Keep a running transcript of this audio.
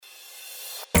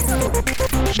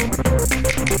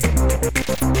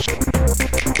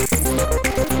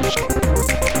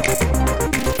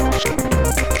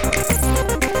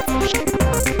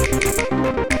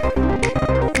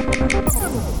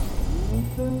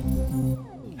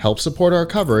Help support our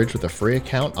coverage with a free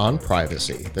account on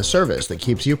Privacy, the service that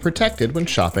keeps you protected when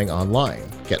shopping online.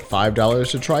 Get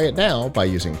 $5 to try it now by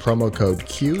using promo code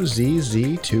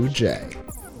QZZ2J.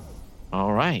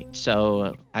 All right.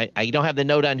 So I don't have the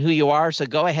note on who you are, so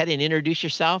go ahead and introduce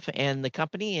yourself and the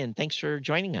company, and thanks for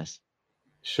joining us.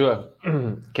 Sure.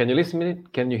 Can you listen me?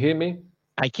 Can you hear me?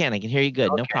 I can hear you good.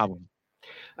 Okay. No problem.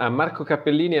 I'm Marco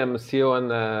Cappellini. I'm CEO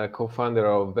and co-founder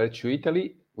of Virtue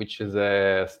Italy, which is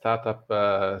a startup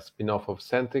spin-off of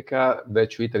Centrica.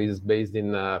 Virtue Italy is based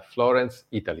in Florence,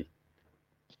 Italy.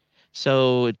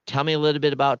 So tell me a little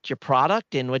bit about your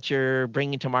product and what you're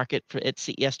bringing to market at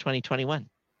CES 2021.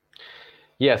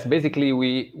 Yes, basically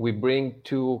we bring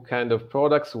two kind of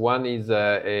products. One is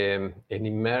an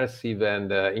immersive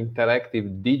and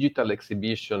interactive digital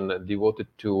exhibition devoted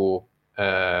to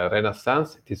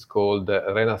Renaissance. It is called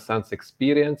Renaissance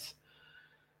Experience.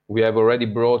 We have already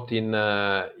brought in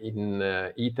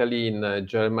Italy, in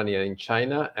Germany, and in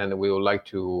China, and we would like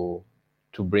to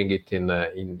bring it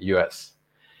in US.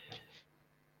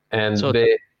 And so,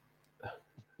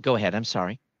 go ahead. I'm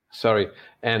sorry. Sorry.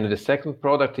 And the second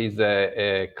product is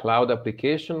a cloud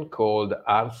application called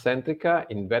Art Centrica.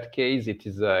 In that case, it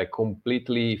is a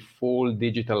completely full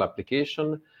digital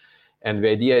application. And the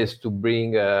idea is to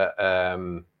bring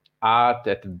art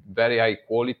at very high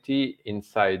quality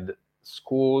inside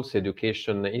schools,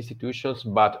 education institutions,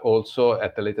 but also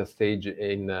at a later stage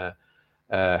in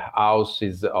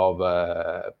houses of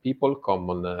people,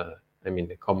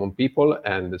 common people,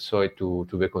 and so to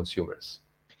the consumers.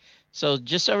 So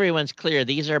just so everyone's clear,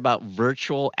 these are about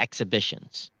virtual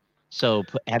exhibitions. So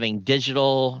having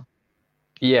digital.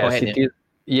 Yes, it is.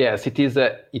 Yes, it is.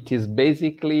 It is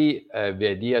basically the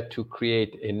idea to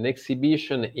create an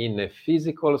exhibition in a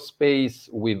physical space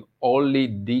with only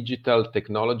digital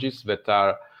technologies that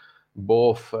are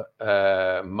both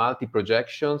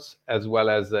multi-projections as well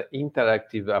as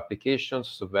interactive applications,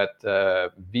 so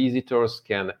that visitors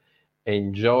can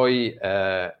enjoy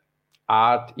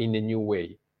art in a new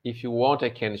way. If you want, I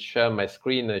can share my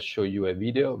screen and show you a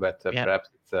video, but perhaps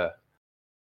it's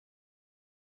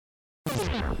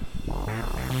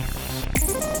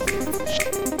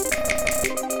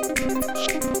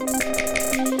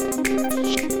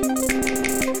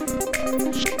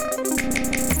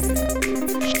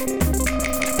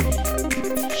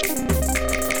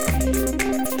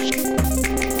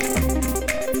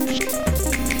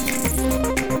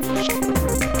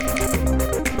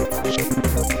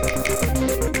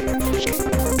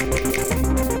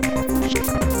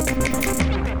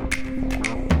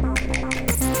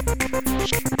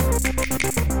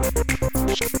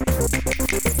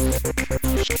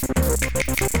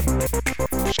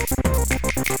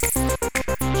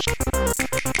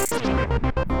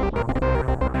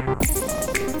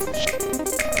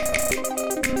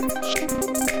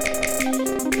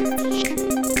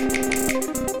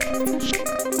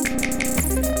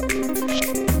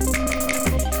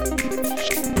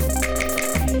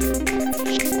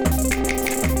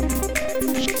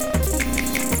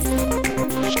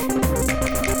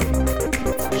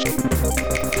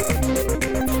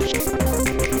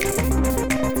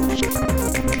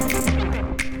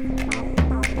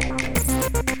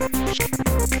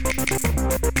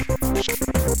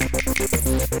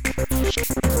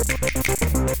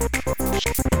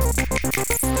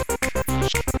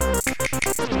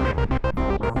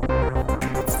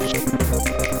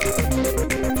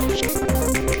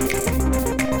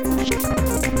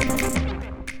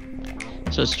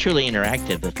So it's truly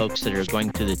interactive. The folks that are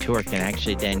going through the tour can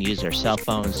actually then use their cell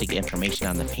phones to get information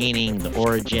on the painting, the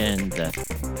origin,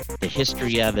 the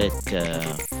history of it,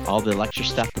 all the lecture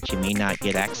stuff that you may not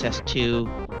get access to.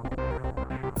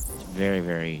 It's very,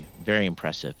 very, very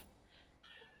impressive.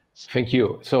 Thank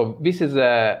you. So this is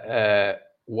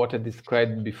what I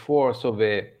described before. So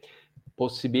the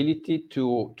possibility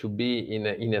to be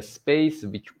in a space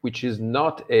which is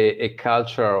not a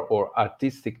cultural or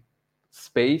artistic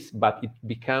space, but it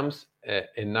becomes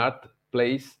an art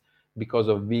place because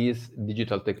of these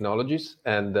digital technologies,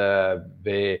 and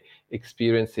the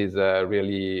experience is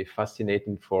really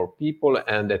fascinating for people,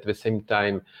 and at the same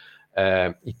time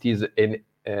it is an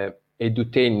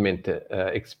edutainment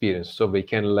experience, so they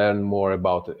can learn more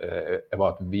about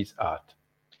this art.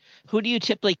 Who do you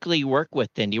typically work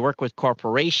with then? Do you work with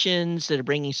corporations that are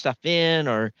bringing stuff in,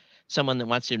 or someone that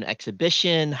wants to do an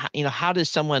exhibition? How does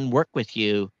someone work with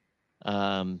you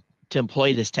to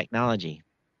employ this technology?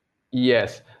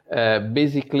 Yes,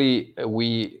 basically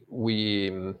we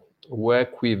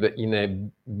work with in a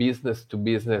business to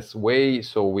business way.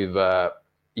 So with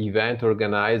event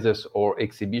organizers or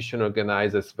exhibition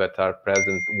organizers that are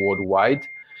present worldwide,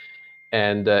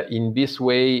 and in this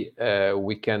way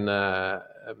we can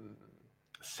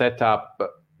set up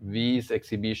this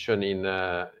exhibition in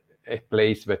a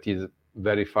place that is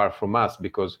very far from us,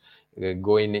 because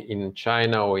going in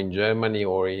China or in Germany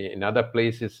or in other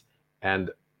places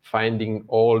and finding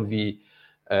all the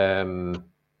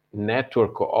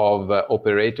network of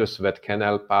operators that can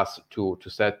help us to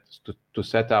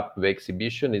set up the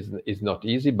exhibition is not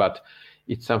easy, but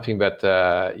it's something that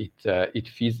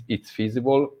it's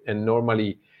feasible. And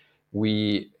normally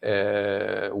we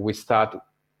start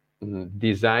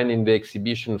designing the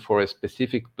exhibition for a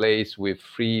specific place with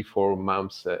 3-4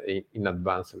 months in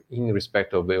advance in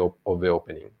respect of the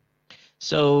opening.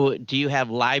 So do you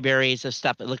have libraries of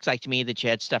stuff? It looks like to me that you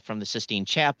had stuff from the Sistine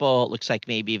Chapel. It looks like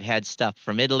maybe you've had stuff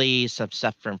from Italy, some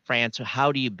stuff from France. So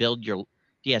how do you build do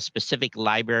you have specific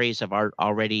libraries of art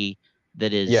already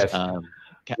that is? Yes,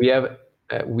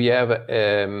 we have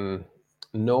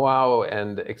know-how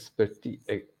and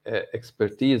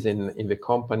expertise in the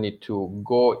company to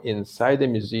go inside the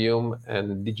museum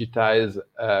and digitize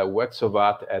works of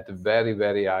art at very,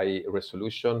 very high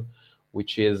resolution,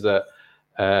 which is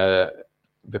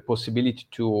the possibility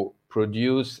to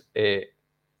produce a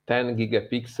 10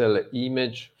 gigapixel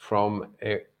image from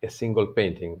a single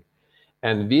painting.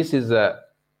 And this is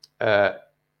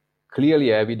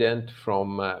clearly evident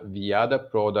from the other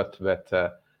product that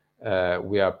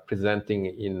we are presenting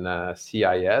in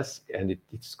CIS, and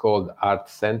it's called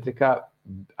Artcentrica.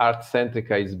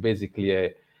 Artcentrica is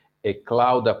basically a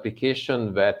cloud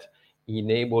application that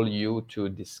enable you to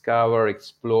discover,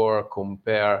 explore,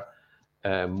 compare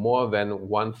more than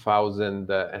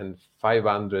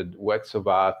 1,500 works of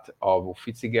art of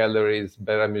Uffizi galleries,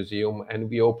 Brera Museum, and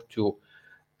we hope to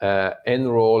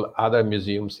enroll other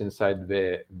museums inside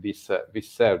this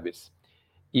service.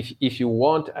 If you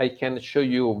want, I can show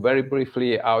you very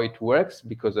briefly how it works,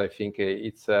 because I think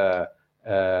it's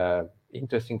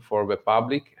interesting for the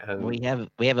public. And we have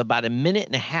about a minute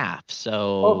and a half.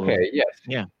 So okay, yes,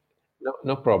 yeah,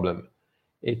 no problem.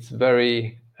 It's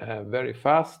very very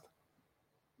fast.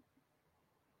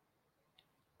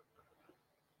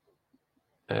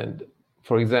 And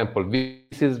for example,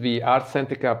 this is the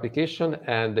Artcentrica application,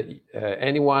 and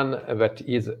anyone that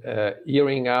is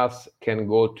hearing us can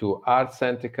go to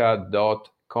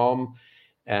artcentrica.com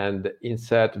and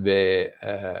insert the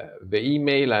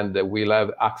email, and we'll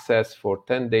have access for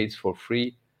 10 days for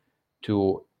free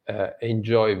to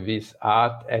enjoy this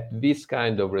art at this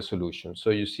kind of resolution.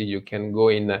 So you see, you can go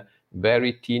in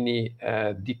very teeny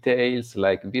details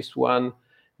like this one.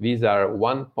 These are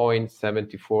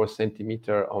 1.74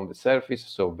 centimeter on the surface,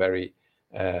 so very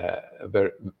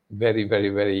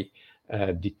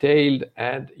detailed.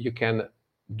 And you can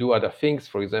do other things.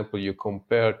 For example, you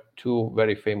compare two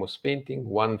very famous paintings,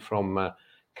 one from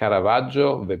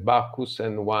Caravaggio, the Bacchus,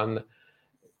 and one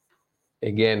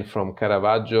again from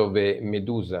Caravaggio, the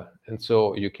Medusa. And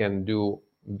so you can do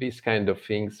these kind of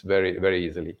things very, very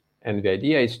easily. And the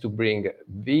idea is to bring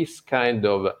this kind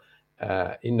of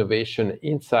innovation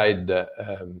inside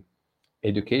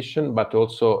education, but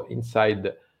also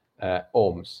inside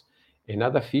homes.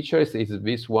 Another feature is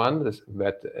this one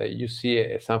that you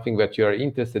see something that you are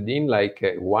interested in, like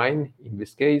wine in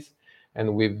this case.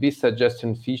 And with this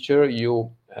suggestion feature,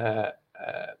 you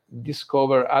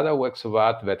discover other works of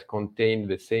art that contain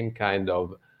the same kind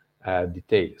of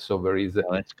detail. So there is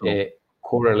a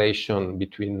correlation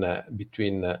between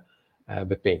the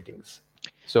paintings.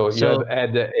 So you have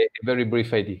had a very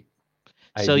brief idea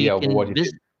of what it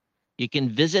is. You can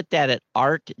visit that at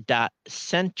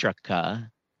art.centrica.com.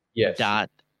 Yes.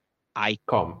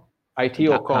 .com. IT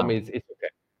or com is it's okay.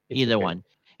 Either one.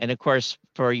 And of course,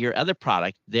 for your other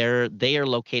product, they are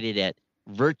located at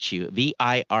Virtu,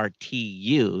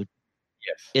 VIRTU,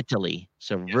 yes, Italy.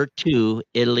 So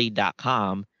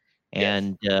virtuitaly.com.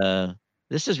 And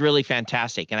this is really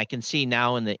fantastic. And I can see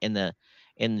now in the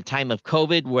time of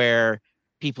COVID, where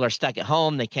people are stuck at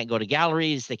home, they can't go to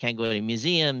galleries, they can't go to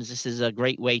museums. This is a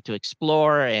great way to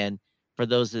explore. And for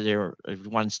those that are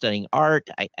studying art,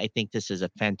 I think this is a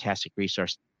fantastic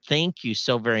resource. Thank you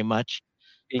so very much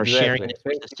for sharing this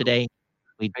with us today.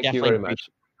 We Thank you very much.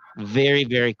 Very,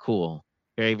 very cool.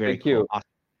 Very, very cool. You. Awesome.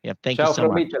 Yeah, thank ciao you so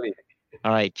from much. Italy.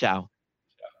 All right, ciao.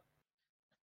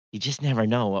 You just never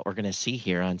know what we're going to see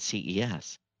here on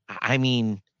CES. I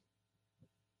mean,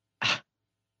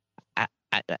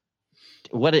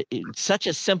 such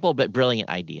a simple but brilliant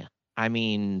idea. I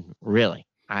mean, really.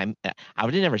 I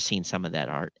would have never seen some of that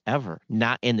art ever,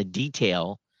 not in the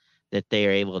detail that they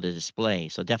are able to display.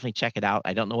 So definitely check it out.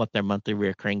 I don't know what their monthly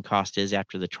recurring cost is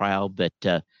after the trial, but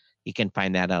you can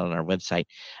find that out on our website.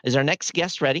 Is our next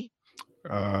guest ready?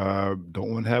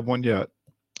 Don't have one yet.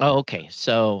 Oh, okay.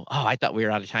 So, I thought we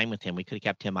were out of time with him. We could have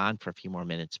kept him on for a few more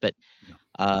minutes. But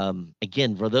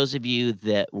again, for those of you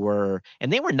that were,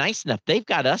 and they were nice enough, they've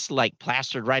got us like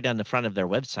plastered right on the front of their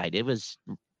website. It was,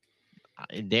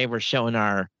 they were showing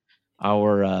our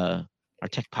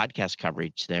tech podcast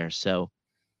coverage there. So,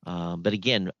 but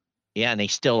again, yeah, and they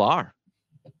still are.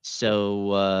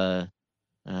 So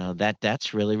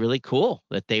that's really, really cool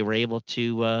that they were able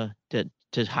to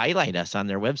highlight us on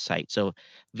their website. So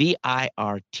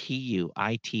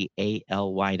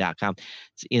VIRTUITALY.com.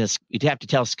 You'd have to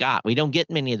tell Scott, we don't get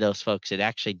many of those folks that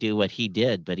actually do what he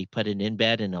did, but he put an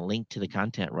embed and a link to the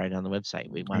content right on the website.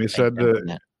 We want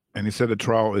And he said the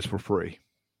trial is for free.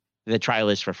 The trial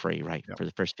is for free, right? Yep. For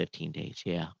the first 15 days.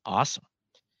 Yeah. Awesome.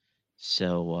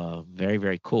 So very,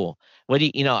 very cool. What do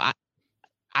you know,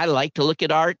 I like to look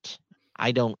at art.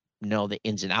 I don't know the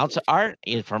ins and outs of art.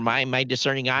 For my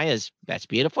discerning eye is that's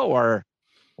beautiful, or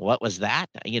what was that?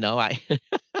 No, I thought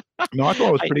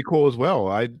it was pretty cool as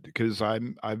well. Because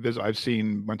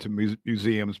went to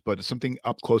museums, but it's something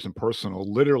up close and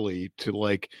personal, literally to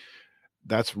like,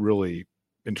 that's really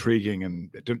intriguing and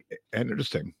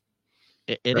interesting.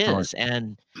 It is,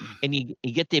 and you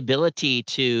get the ability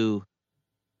to,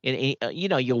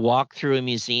 you walk through a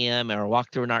museum or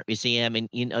walk through an art museum, and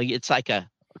it's like I'm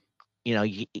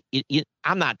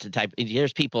not the type.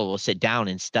 There's people who will sit down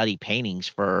and study paintings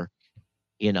for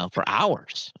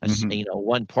hours. Mm-hmm.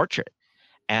 One portrait,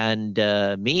 and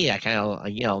me, I kind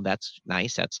of that's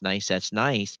nice.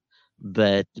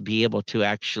 But to be able to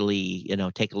actually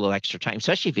take a little extra time,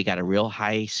 especially if you got a real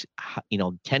high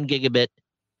 10 gigabit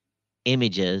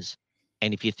images,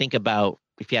 and if you think about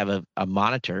if you have a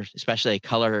monitor, especially a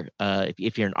color,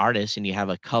 if you're an artist and you have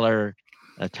a color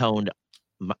toned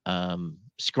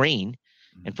screen,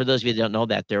 and for those of you that don't know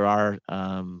that, there are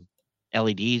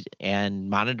LEDs and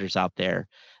monitors out there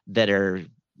that are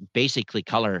basically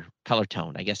color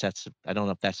toned. I guess I don't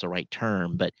know if that's the right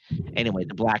term, but anyway,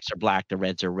 the blacks are black, the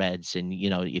reds are reds, and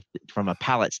if from a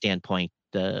palette standpoint,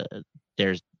 the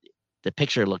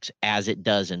picture looks as it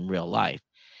does in real life.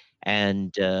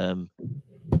 And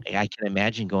I can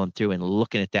imagine going through and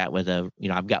looking at that with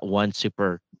I've got one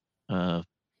super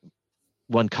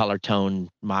one color tone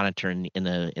monitor in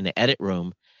the edit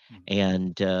room,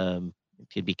 and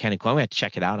it'd be kind of cool. I'm going to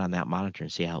check it out on that monitor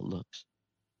and see how it looks.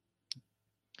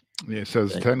 Yeah, it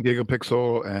says 10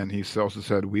 gigapixel, and he also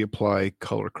said we apply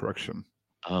color correction.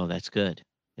 Oh, that's good.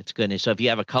 It's good. And so if you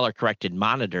have a color corrected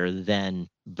monitor, then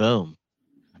boom,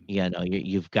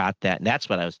 you've got that. And that's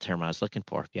what the term I was looking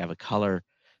for. If you have a color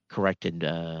corrected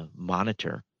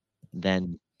monitor,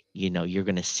 then you're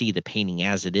going to see the painting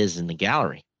as it is in the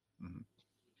gallery.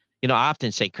 Mm-hmm. I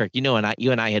often say, Kirk, you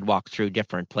and I had walked through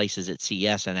different places at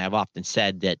CES, and I've often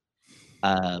said that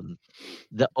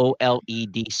the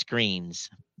OLED screens,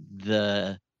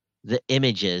 the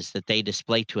images that they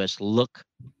display to us look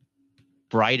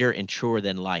brighter and truer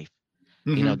than life.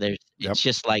 Mm-hmm. It's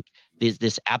just like there's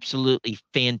this absolutely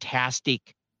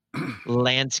fantastic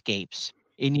landscapes,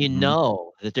 and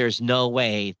that there's no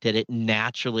way that it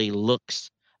naturally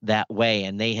looks that way,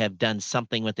 and they have done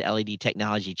something with the LED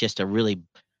technology just to really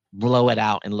blow it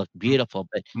out and look beautiful.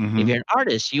 But if you're an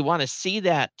artist, you want to see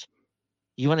that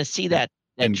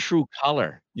true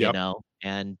color,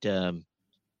 and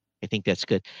I think that's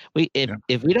good.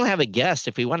 If we don't have a guest,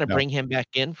 if we want to bring him back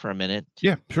in for a minute.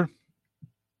 Yeah, sure.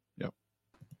 Yep.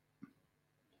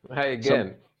 Hi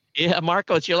again.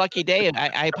 Marco, it's your lucky day.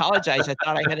 I apologize. I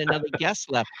thought I had another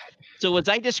guest left. So was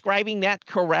I describing that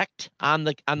correct on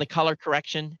the color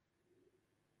correction?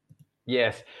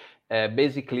 Yes.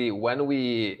 Basically, when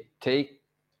we take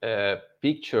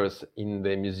pictures in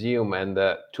the museum and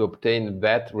to obtain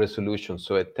that resolution,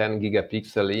 so a 10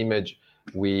 gigapixel image,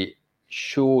 we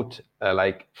shoot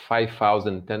like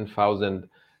 5,000, 10,000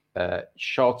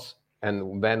 shots,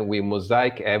 and then we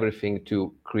mosaic everything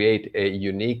to create a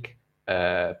unique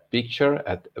picture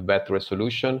at that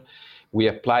resolution. We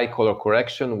apply color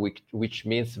correction, which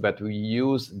means that we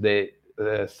use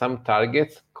some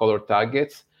color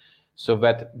targets, so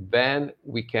that then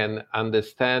we can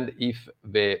understand if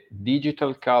the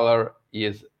digital color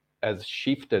has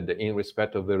shifted in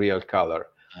respect of the real color.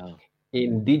 Oh.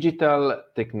 In digital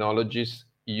technologies,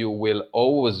 you will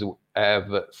always have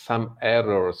some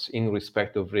errors in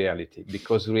respect of reality,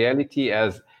 because reality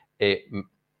has a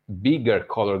bigger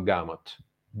color gamut.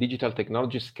 Digital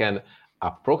technologies can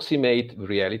approximate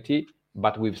reality,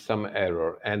 but with some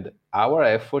error. And our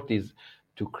effort is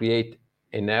to create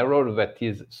an error that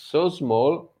is so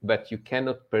small that you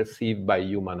cannot perceive by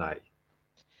human eye.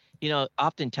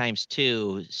 Oftentimes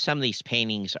too, some of these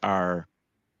paintings are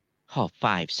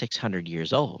 500-600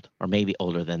 years old, or maybe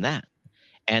older than that,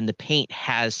 and the paint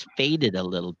has faded a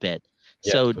little bit.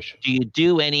 Yes, So for sure. do you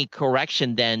do any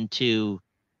correction then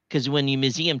because when your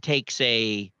museum takes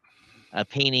a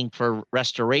painting for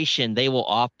restoration, they will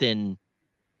often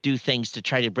do things to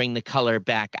try to bring the color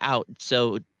back out.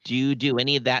 So do you do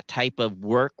any of that type of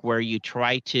work where you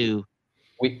try to?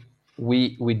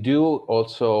 We do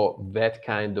also that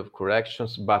kind of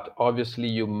corrections, but obviously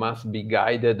you must be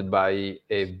guided by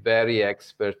a very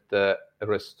expert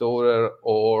restorer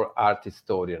or art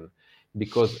historian,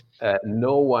 because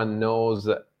no one knows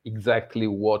exactly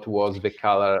what was the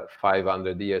color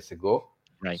 500 years ago.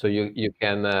 Right. So you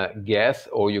can guess,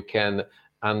 or you can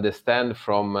understand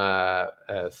from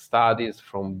studies,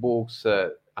 from books,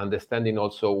 understanding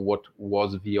also what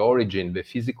was the origin, the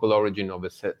physical origin of a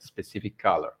specific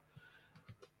color.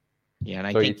 Yeah, and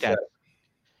I think that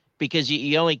because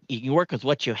you can work with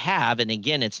what you have, and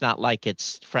again, it's not like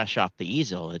it's fresh off the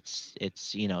easel. It's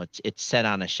set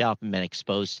on a shelf and been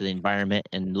exposed to the environment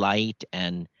and light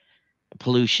and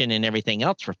pollution and everything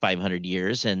else for 500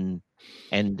 years, and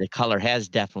the color has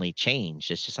definitely changed.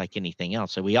 It's just like anything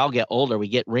else. So we all get older, we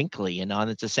get wrinkly, and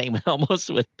it's the same almost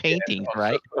with paintings,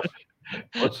 right?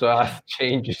 Also, art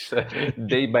changes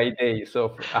day by day.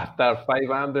 So after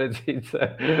 500, it's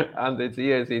 100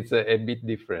 years, it's a bit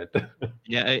different.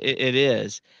 Yeah, it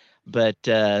is. But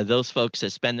those folks that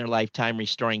spend their lifetime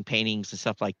restoring paintings and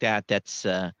stuff like that, that's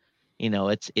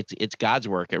it's God's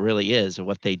work. It really is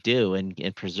what they do,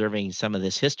 and preserving some of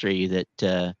this history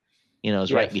that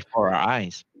is right before our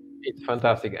eyes. It's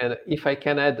fantastic. And if I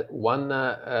can add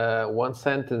one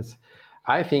sentence,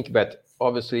 I think that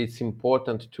obviously it's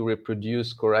important to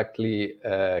reproduce correctly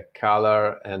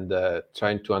color and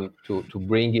trying to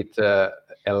bring it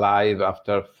alive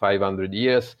after 500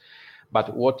 years.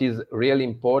 But what is really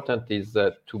important is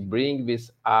to bring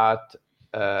this art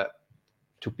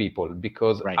to people,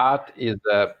 because art is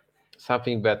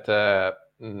something that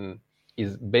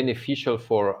is beneficial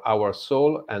for our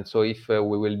soul. And so if we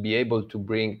will be able to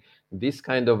bring this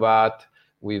kind of art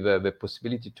with the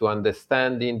possibility to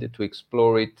understand it, to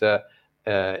explore it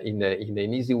in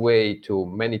an easy way to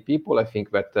many people, I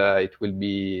think that it will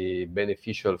be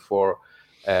beneficial for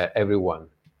everyone.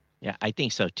 Yeah, I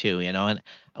think so too. And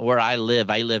where I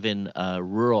live in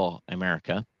rural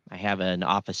America. I have an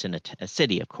office in a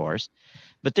city, of course,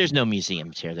 but there's no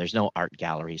museums here. There's no art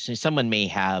galleries. So someone may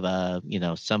have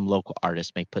some local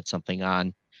artist may put something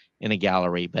on in a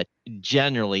gallery, but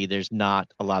generally there's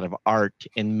not a lot of art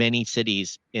in many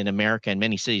cities in America and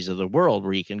many cities of the world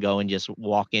where you can go and just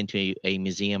walk into a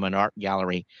museum, an art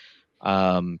gallery.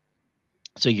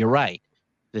 So you're right.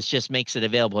 This just makes it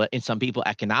available. And some people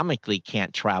economically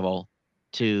can't travel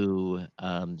to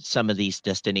some of these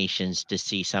destinations to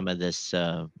see some of this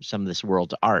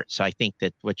world's art. So I think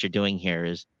that what you're doing here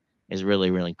is really,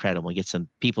 really incredible. Get some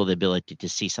people the ability to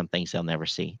see some things they'll never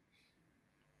see.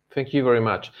 Thank you very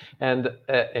much. And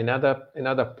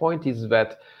another point is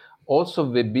that also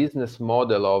the business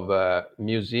model of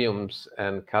museums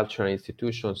and cultural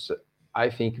institutions, I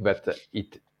think that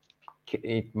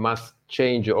it must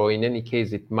change, or in any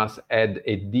case, it must add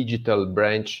a digital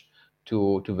branch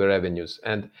to the revenues.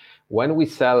 And when we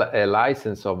sell a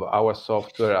license of our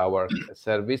software, our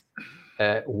service,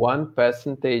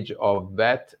 1% of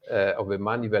that, of the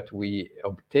money that we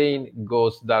obtain,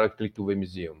 goes directly to the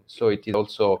museum. So it is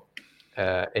also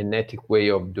an ethical way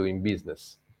of doing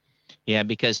business. Yeah,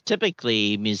 because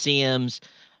typically museums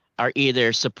are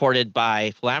either supported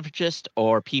by philanthropists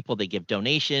or people that give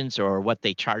donations, or what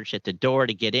they charge at the door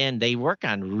to get in. They work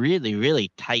on really,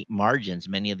 really tight margins.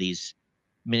 Many of these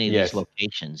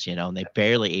locations, and they're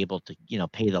barely able to,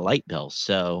 pay the light bills.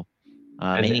 So,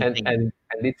 and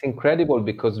it's incredible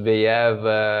because they have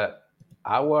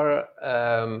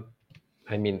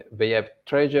they have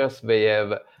treasures, they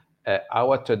have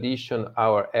our tradition,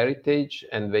 our heritage,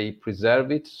 and they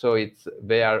preserve it. So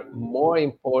they are more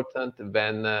important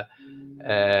than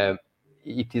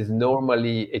it is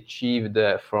normally achieved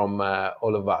from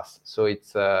all of us. So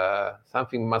it's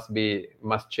something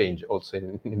must change also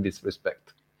in this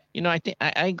respect. I think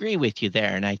I agree with you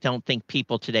there, and I don't think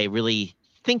people today really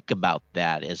think about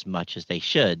that as much as they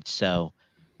should. So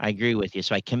I agree with you.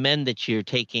 So I commend that you're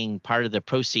taking part of the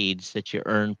proceeds that you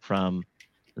earn from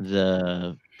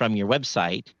your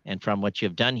website and from what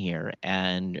you've done here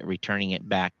and returning it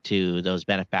back to those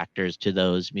benefactors, to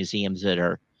those museums that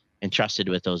are entrusted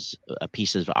with those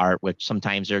pieces of art, which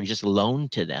sometimes are just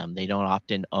loaned to them. They don't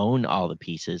often own all the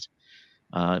pieces.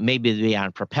 Maybe they are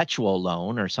on perpetual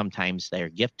loan, or sometimes they're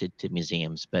gifted to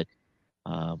museums, but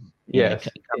yes,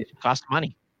 it costs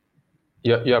money.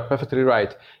 You're perfectly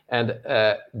right. And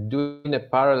doing a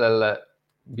parallel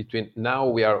between now,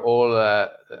 we are all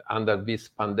under this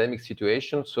pandemic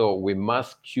situation, so we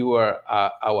must cure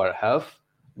our health,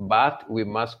 but we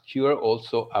must cure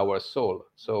also our soul.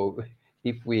 So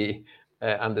if we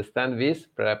understand this,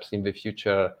 perhaps in the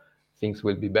future, things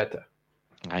will be better.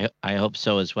 I hope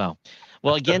so as well.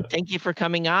 Well, again, thank you for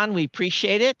coming on. We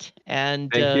appreciate it.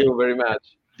 And thank you very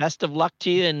much. Best of luck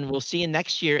to you, and we'll see you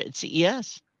next year at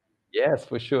CES. Yes,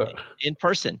 for sure. In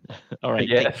person. All right.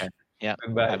 Yes. Take care. Yeah.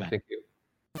 Bye. Thank you.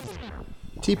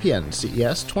 TPN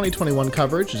CES 2021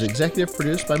 coverage is executive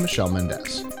produced by Michelle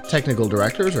Mendez. Technical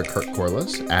directors are Kurt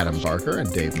Corliss, Adam Barker,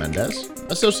 and Dave Mendez.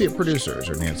 Associate producers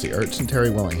are Nancy Ertz and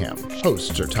Terry Willingham.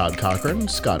 Hosts are Todd Cochran,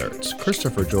 Scott Ertz,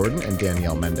 Christopher Jordan, and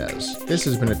Danielle Mendez. This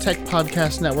has been a Tech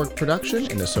Podcast Network production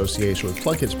in association with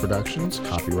Plug Hits Productions,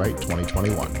 copyright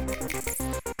 2021.